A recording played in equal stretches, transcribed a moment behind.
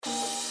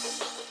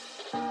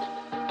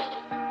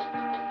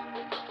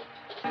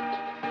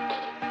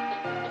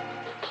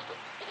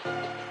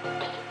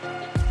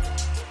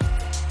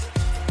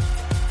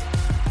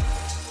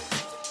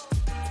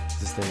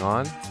pressing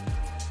on.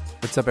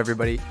 What's up,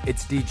 everybody?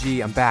 It's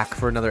DG. I'm back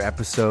for another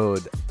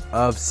episode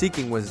of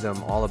Seeking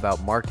Wisdom, all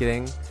about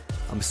marketing.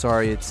 I'm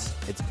sorry, it's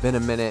been a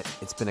minute.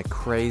 It's been a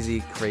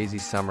crazy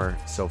summer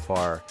so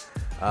far,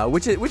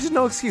 which is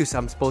no excuse.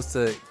 I'm supposed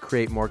to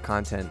create more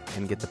content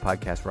and get the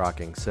podcast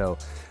rocking. So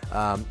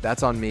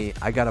that's on me.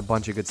 I got a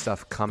bunch of good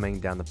stuff coming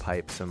down the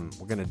pipe.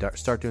 We're going to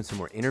start doing some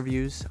more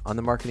interviews on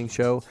the marketing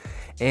show.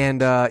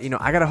 And,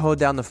 I got to hold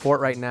down the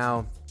fort right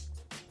now.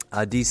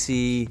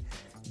 DC,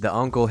 the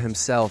uncle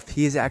himself,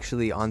 he is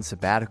actually on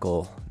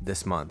sabbatical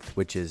this month,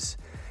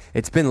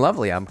 it's been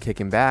lovely. I'm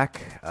kicking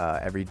back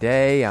every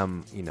day.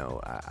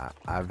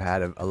 I've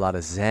had a lot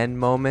of Zen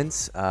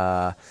moments.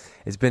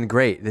 It's been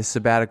great. This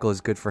sabbatical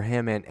is good for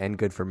him and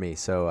good for me.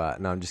 So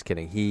no, I'm just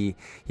kidding. He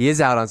is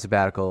out on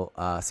sabbatical.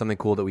 Something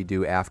cool that we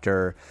do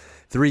after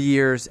 3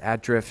 years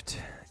at Drift,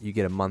 you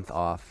get a month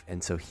off.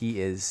 And so he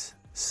is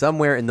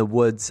somewhere in the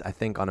woods, I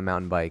think, on a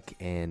mountain bike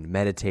and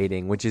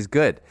meditating, which is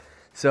good.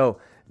 So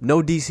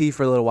no DC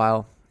for a little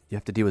while. You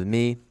have to deal with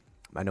me.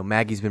 I know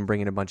Maggie's been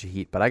bringing a bunch of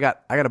heat, but I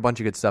got a bunch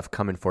of good stuff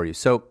coming for you.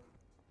 So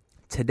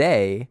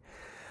today,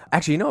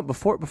 actually, you know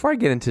what? Before I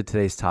get into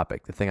today's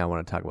topic, the thing I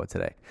want to talk about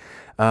today,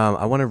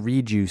 I want to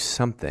read you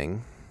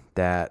something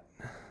that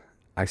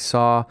I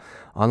saw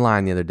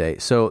online the other day.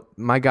 So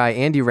my guy,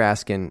 Andy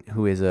Raskin,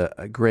 who is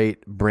a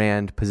great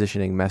brand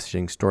positioning,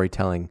 messaging,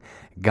 storytelling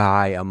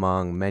guy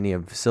among many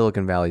of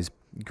Silicon Valley's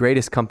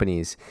greatest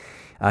companies,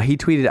 he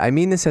tweeted, "I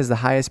mean this as the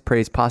highest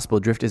praise possible.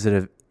 Drift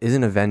isn't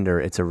a vendor.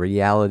 It's a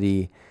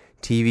reality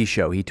TV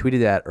show." He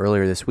tweeted that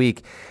earlier this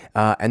week.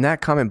 And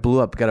that comment blew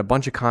up, got a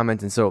bunch of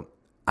comments. And so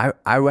I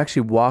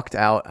actually walked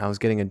out. I was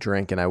getting a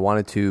drink and I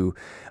wanted to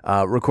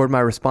record my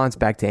response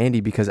back to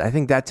Andy, because I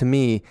think that, to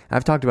me,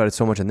 I've talked about it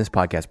so much on this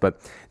podcast,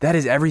 but that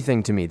is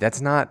everything to me.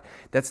 That's not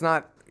like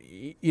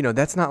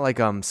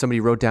somebody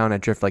wrote down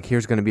at Drift, like,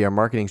 here's going to be our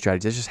marketing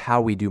strategy. It's just how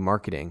we do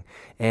marketing.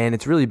 And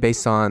it's really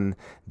based on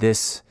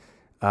this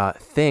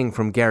thing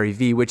from Gary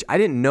Vee, which I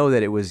didn't know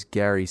that it was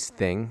Gary's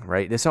thing,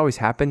 right? This always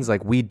happens.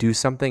 Like, we do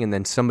something and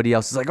then somebody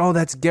else is like, oh,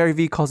 that's Gary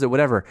Vee calls it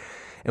whatever.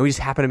 And we just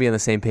happen to be on the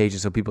same page.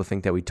 And so people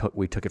think that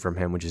we took it from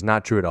him, which is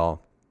not true at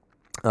all.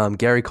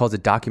 Gary calls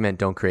it document,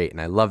 don't create.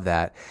 And I love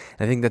that.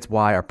 And I think that's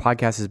why our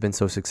podcast has been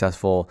so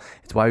successful.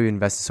 It's why we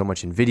invested so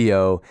much in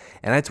video.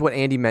 And that's what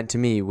Andy meant to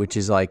me, which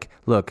is like,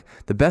 look,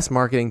 the best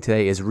marketing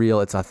today is real.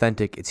 It's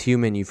authentic. It's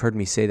human. You've heard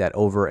me say that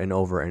over and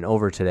over and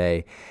over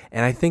today.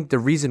 And I think the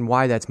reason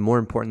why that's more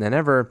important than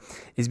ever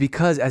is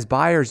because as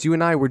buyers, you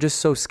and I, we're just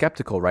so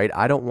skeptical, right?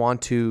 I don't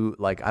want to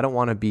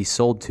be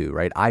sold to,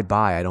 right? I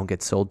buy, I don't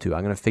get sold to.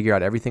 I'm going to figure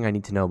out everything I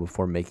need to know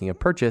before making a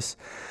purchase.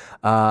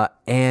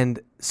 And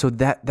so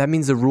that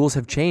means the rules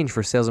have changed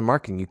for sales and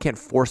marketing. You can't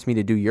force me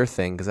to do your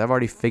thing because I've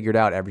already figured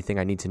out everything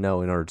I need to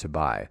know in order to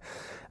buy.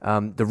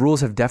 The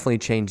rules have definitely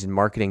changed in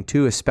marketing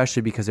too,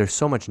 especially because there's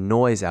so much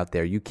noise out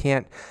there. You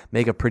can't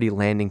make a pretty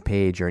landing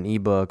page or an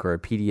ebook or a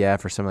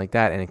PDF or something like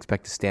that and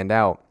expect to stand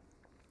out.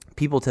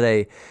 People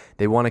today,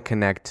 they want to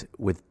connect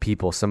with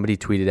people. Somebody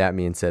tweeted at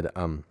me and said,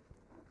 "Are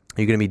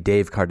you going to be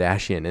Dave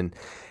Kardashian?" And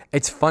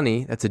it's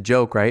funny. That's a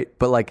joke, right?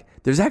 But like,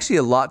 there's actually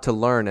a lot to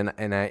learn.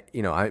 And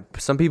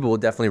some people will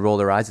definitely roll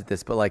their eyes at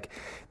this, but like,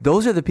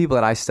 those are the people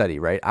that I study,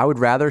 right? I would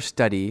rather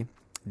study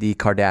the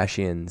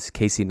Kardashians,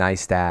 Casey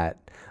Neistat,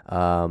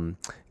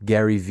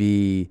 Gary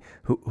Vee,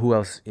 who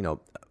else,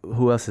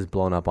 who else has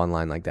blown up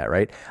online like that,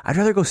 right? I'd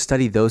rather go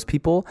study those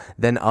people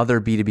than other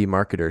B2B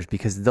marketers,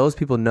 because those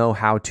people know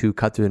how to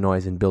cut through the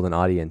noise and build an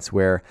audience,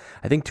 where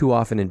I think too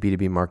often in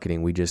B2B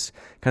marketing, we just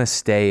kind of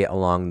stay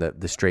along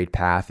the straight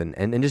path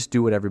and just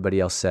do what everybody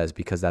else says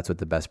because that's what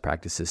the best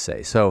practices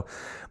say. So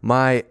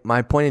my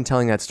point in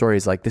telling that story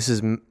is like,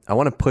 I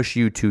want to push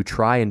you to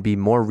try and be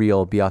more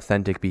real, be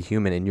authentic, be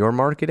human in your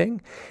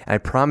marketing. And I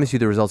promise you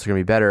the results are going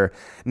to be better.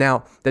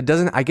 Now,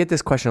 I get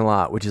this question a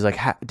lot, which is like,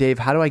 Dave,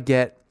 how do I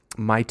get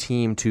my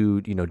team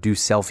to, do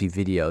selfie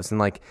videos? And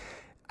like,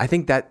 I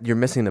think that you're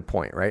missing the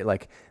point, right?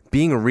 Like,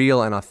 being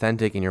real and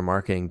authentic in your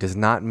marketing does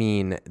not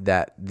mean do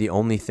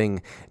LinkedIn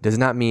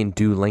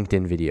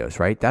videos,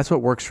 right? That's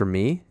what works for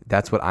me.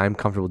 That's what I'm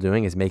comfortable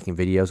doing, is making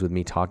videos with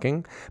me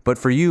talking. But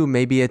for you,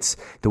 maybe it's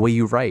the way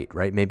you write,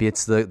 right? Maybe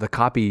it's the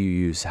copy you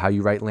use, how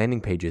you write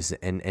landing pages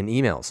and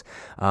emails.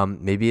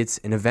 Maybe it's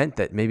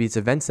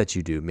events that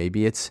you do.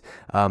 Maybe it's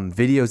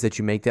videos that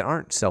you make that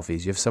aren't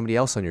selfies. You have somebody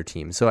else on your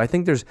team. So I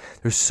think there's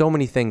so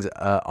many things.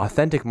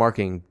 Authentic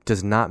marketing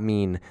does not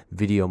mean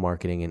video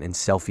marketing and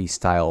selfie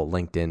style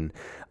LinkedIn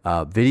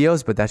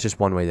videos, but that's just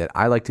one way that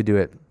I like to do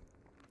it.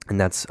 And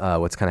that's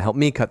what's kind of helped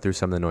me cut through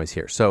some of the noise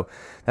here. So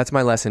that's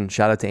my lesson.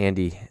 Shout out to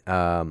Andy.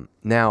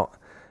 Now,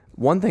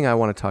 one thing I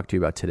want to talk to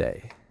you about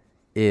today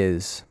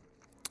is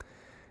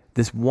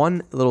this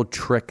one little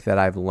trick that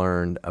I've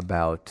learned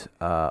about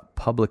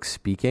public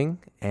speaking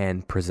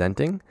and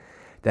presenting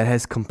that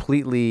has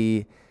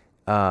completely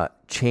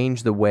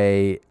changed the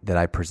way that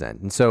I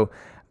present. And so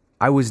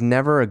I was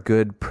never a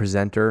good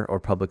presenter or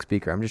public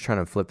speaker. I'm just trying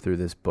to flip through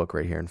this book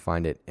right here and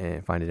find it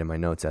in my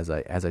notes as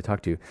I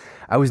talk to you.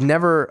 I was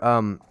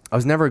never I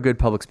was never a good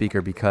public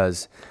speaker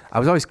because I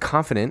was always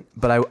confident,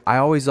 but I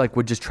always like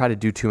would just try to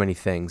do too many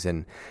things,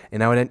 and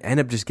I would end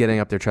up just getting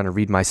up there trying to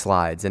read my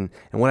slides. And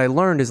what I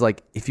learned is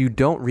like, if you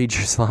don't read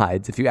your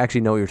slides, if you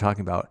actually know what you're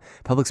talking about,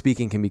 public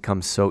speaking can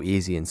become so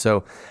easy. And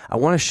so I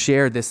want to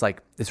share this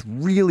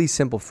really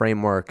simple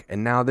framework.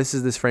 And now this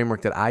is this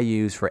framework that I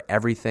use for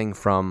everything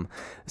from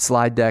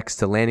slide decks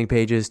to landing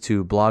pages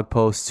to blog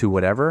posts to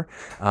whatever.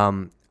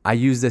 I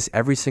use this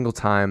every single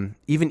time,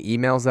 even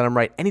emails that I'm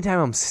writing. Anytime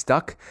I'm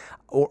stuck,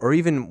 or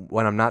even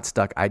when I'm not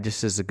stuck,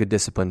 is a good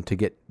discipline to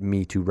get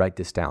me to write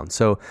this down.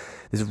 So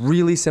this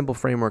really simple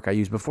framework I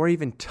use before I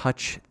even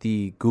touch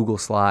the Google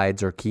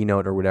Slides or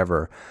Keynote or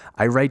whatever.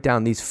 I write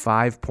down these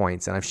 5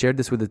 points, and I've shared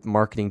this with the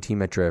marketing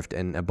team at Drift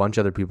and a bunch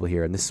of other people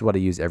here, and this is what I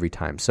use every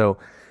time. So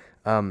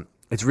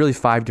it's really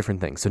 5 different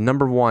things. So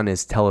number 1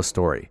 is tell a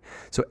story.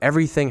 So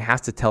everything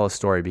has to tell a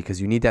story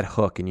because you need that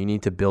hook and you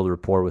need to build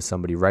rapport with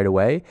somebody right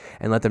away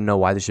and let them know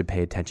why they should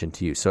pay attention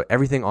to you. So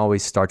everything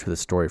always starts with a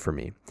story for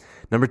me.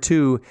 Number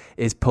 2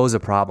 is pose a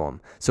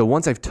problem. So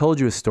once I've told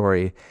you a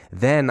story,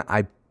 then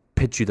I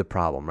pitch you the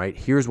problem, right?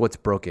 Here's what's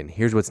broken.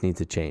 Here's what needs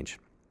to change.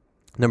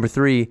 Number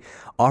 3,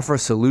 offer a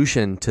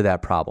solution to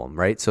that problem,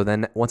 right? So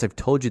then once I've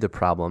told you the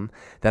problem,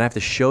 then I have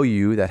to show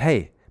you that,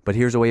 hey, but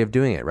here's a way of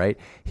doing it, right?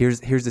 Here's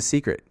the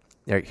secret.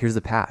 Here's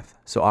the path.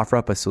 So offer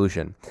up a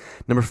solution.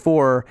 Number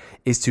 4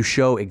 is to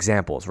show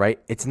examples, right?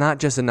 It's not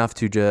just enough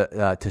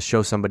to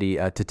show somebody,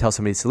 to tell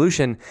somebody the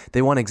solution.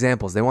 They want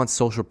examples. They want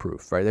social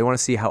proof, right? They want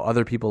to see how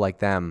other people like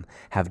them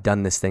have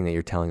done this thing that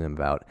you're telling them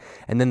about.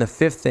 And then the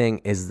 5th thing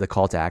is the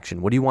call to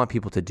action. What do you want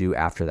people to do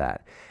after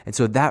that? And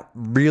so that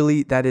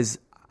is,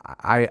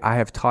 I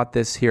have taught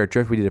this here at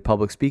Drift. We did a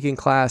public speaking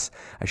class.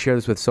 I share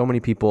this with so many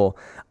people.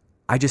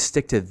 I just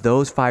stick to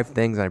those 5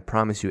 things, and I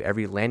promise you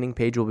every landing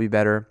page will be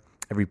better.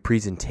 Every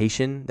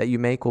presentation that you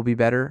make will be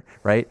better,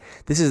 right?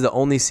 This is the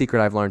only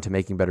secret I've learned to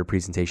making better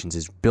presentations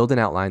is build an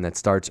outline that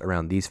starts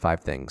around these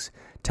 5 things.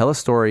 Tell a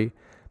story,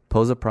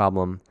 pose a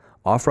problem,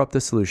 offer up the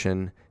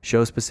solution,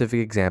 show specific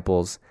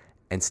examples,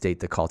 and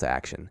state the call to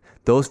action.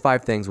 Those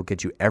 5 things will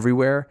get you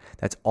everywhere.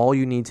 That's all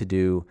you need to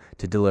do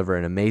to deliver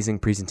an amazing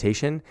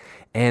presentation.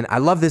 And I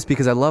love this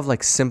because I love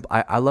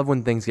I love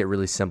when things get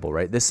really simple,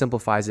 right? This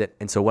simplifies it.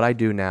 And so what I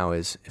do now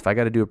is if I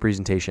got to do a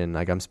presentation,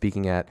 like I'm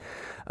speaking at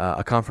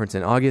a conference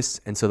in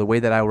August. And so the way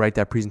that I will write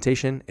that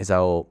presentation is I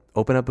will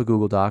open up a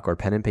Google Doc or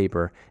pen and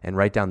paper and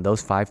write down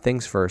those 5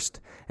 things first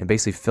and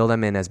basically fill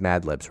them in as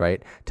Mad Libs,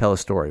 right? Tell a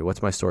story.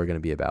 What's my story going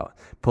to be about?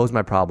 Pose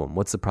my problem.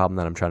 What's the problem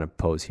that I'm trying to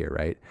pose here,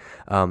 right?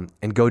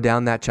 And go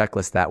down that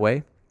checklist that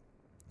way.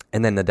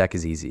 And then the deck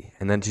is easy.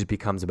 And then it just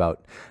becomes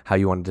about how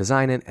you want to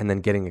design it and then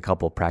getting a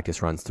couple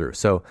practice runs through.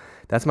 So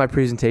that's my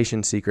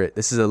presentation secret.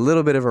 This is a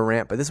little bit of a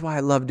rant, but this is why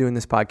I love doing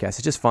this podcast.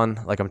 It's just fun.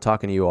 Like I'm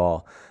talking to you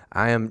all.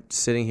 I am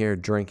sitting here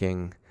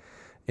drinking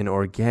an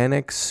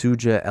organic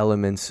Suja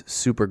Elements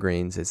Super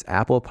Greens. It's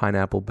apple,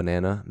 pineapple,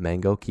 banana,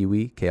 mango,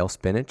 kiwi, kale,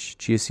 spinach,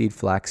 chia seed,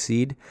 flax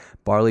seed,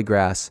 barley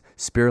grass,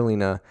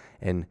 spirulina,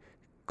 and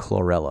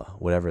chlorella,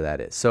 whatever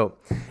that is. So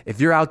if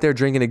you're out there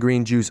drinking a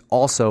green juice,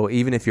 also,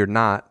 even if you're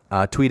not,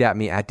 tweet at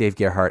me at Dave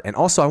Gerhardt. And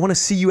also, I want to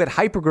see you at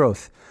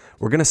Hypergrowth.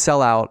 We're going to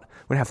sell out.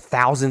 We're going to have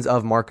thousands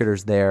of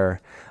marketers there.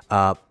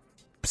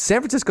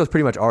 San Francisco is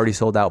pretty much already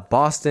sold out.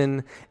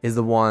 Boston is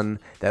the one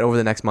that over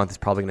the next month is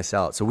probably going to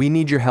sell out. So we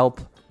need your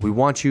help. We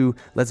want you.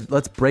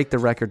 Let's break the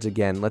records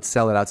again. Let's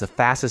sell it out. It's the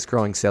fastest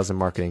growing sales and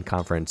marketing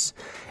conference.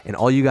 And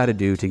all you got to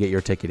do to get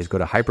your ticket is go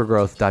to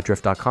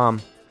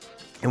hypergrowth.drift.com.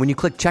 And when you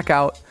click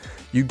checkout,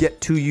 you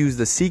get to use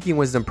the Seeking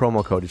Wisdom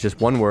promo code. It's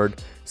just one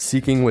word,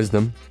 Seeking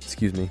Wisdom.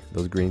 Excuse me,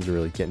 those greens are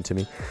really getting to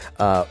me.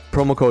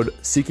 Promo code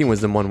Seeking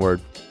Wisdom, one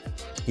word.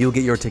 You'll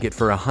get your ticket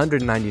for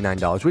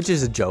 $199, which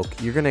is a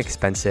joke. You're going to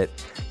expense it.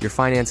 Your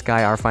finance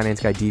guy, our finance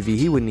guy, DV,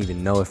 he wouldn't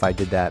even know if I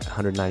did that,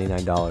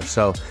 $199.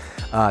 So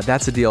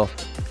that's the deal.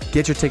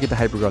 Get your ticket to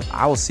Hypergrowth.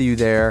 I will see you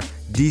there.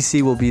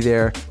 DC will be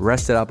there,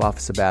 rested up off a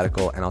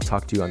sabbatical, and I'll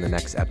talk to you on the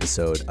next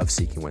episode of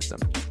Seeking Wisdom.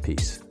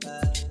 Peace.